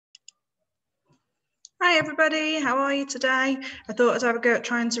Hi everybody, how are you today? I thought I'd have a go at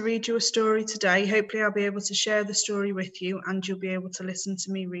trying to read you a story today. Hopefully I'll be able to share the story with you and you'll be able to listen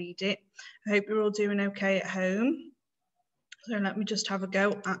to me read it. I hope you're all doing okay at home. So let me just have a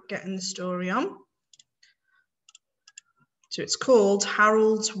go at getting the story on. So it's called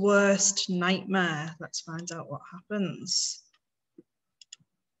Harold's Worst Nightmare. Let's find out what happens.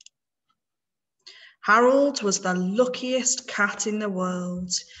 Harold was the luckiest cat in the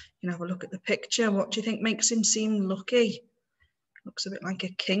world. You can have a look at the picture. What do you think makes him seem lucky? Looks a bit like a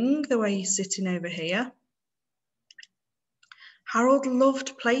king, the way he's sitting over here. Harold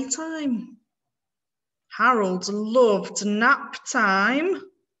loved playtime. Harold loved nap time.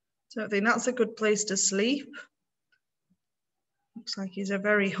 Don't think that's a good place to sleep. Looks like he's a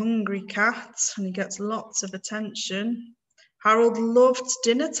very hungry cat and he gets lots of attention. Harold loved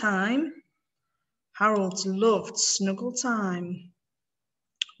dinner time. Harold loved snuggle time.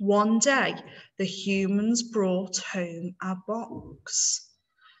 One day, the humans brought home a box.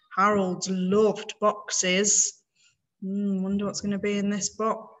 Harold loved boxes. Wonder what's going to be in this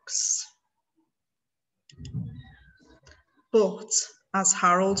box. But as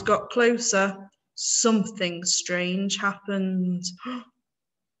Harold got closer, something strange happened.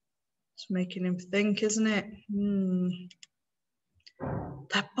 It's making him think, isn't it?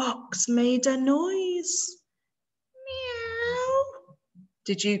 The box made a noise. Meow.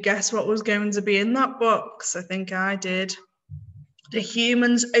 Did you guess what was going to be in that box? I think I did. The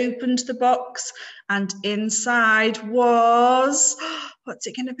humans opened the box and inside was, what's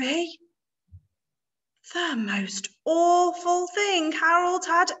it going to be? The most awful thing Harold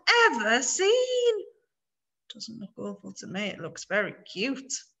had ever seen. Doesn't look awful to me, it looks very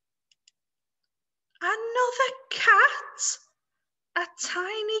cute. Another cat? A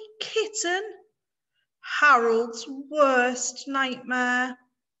tiny kitten? Harold's worst nightmare.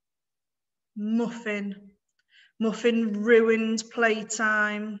 Muffin. Muffin ruined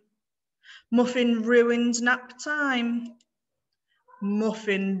playtime. Muffin ruined nap time.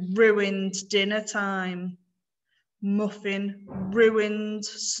 Muffin ruined dinner time. Muffin ruined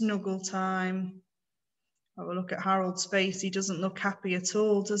snuggle time. Have a look at Harold's face. He doesn't look happy at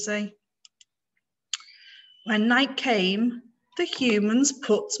all, does he? When night came, the humans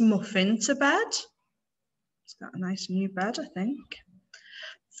put Muffin to bed. He's got a nice new bed, I think.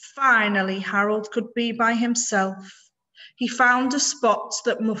 Finally, Harold could be by himself. He found a spot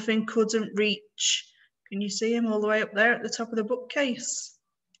that Muffin couldn't reach. Can you see him all the way up there at the top of the bookcase?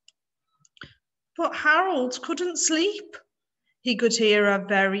 But Harold couldn't sleep. He could hear a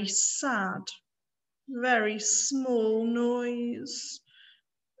very sad, very small noise.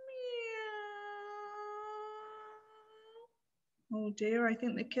 Meow. Oh dear, I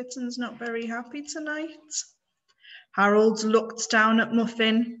think the kitten's not very happy tonight. Harold looked down at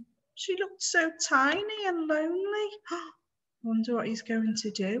Muffin. She looked so tiny and lonely. Wonder what he's going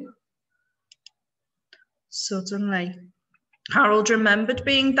to do. Suddenly, Harold remembered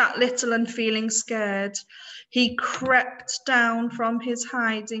being that little and feeling scared. He crept down from his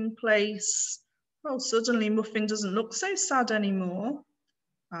hiding place. Well, suddenly Muffin doesn't look so sad anymore.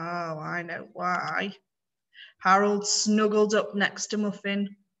 Oh, I know why. Harold snuggled up next to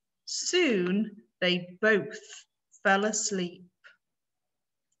Muffin. Soon, they both fell asleep.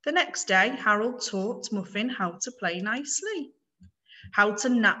 The next day, Harold taught Muffin how to play nicely, how to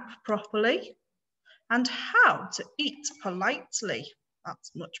nap properly, and how to eat politely.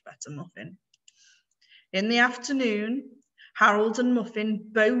 That's much better, Muffin. In the afternoon, Harold and Muffin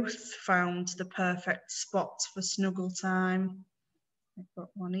both found the perfect spot for snuggle time. They've got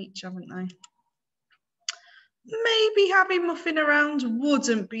one each, haven't they? Maybe having Muffin around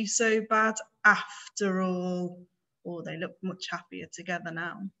wouldn't be so bad after all. Oh, they look much happier together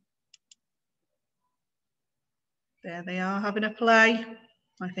now. There they are having a play.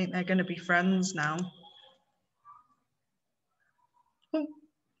 I think they're going to be friends now. Oh,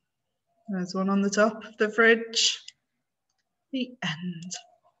 there's one on the top of the fridge. The end.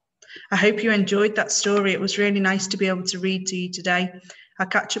 I hope you enjoyed that story. It was really nice to be able to read to you today. I'll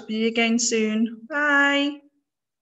catch up with you again soon. Bye.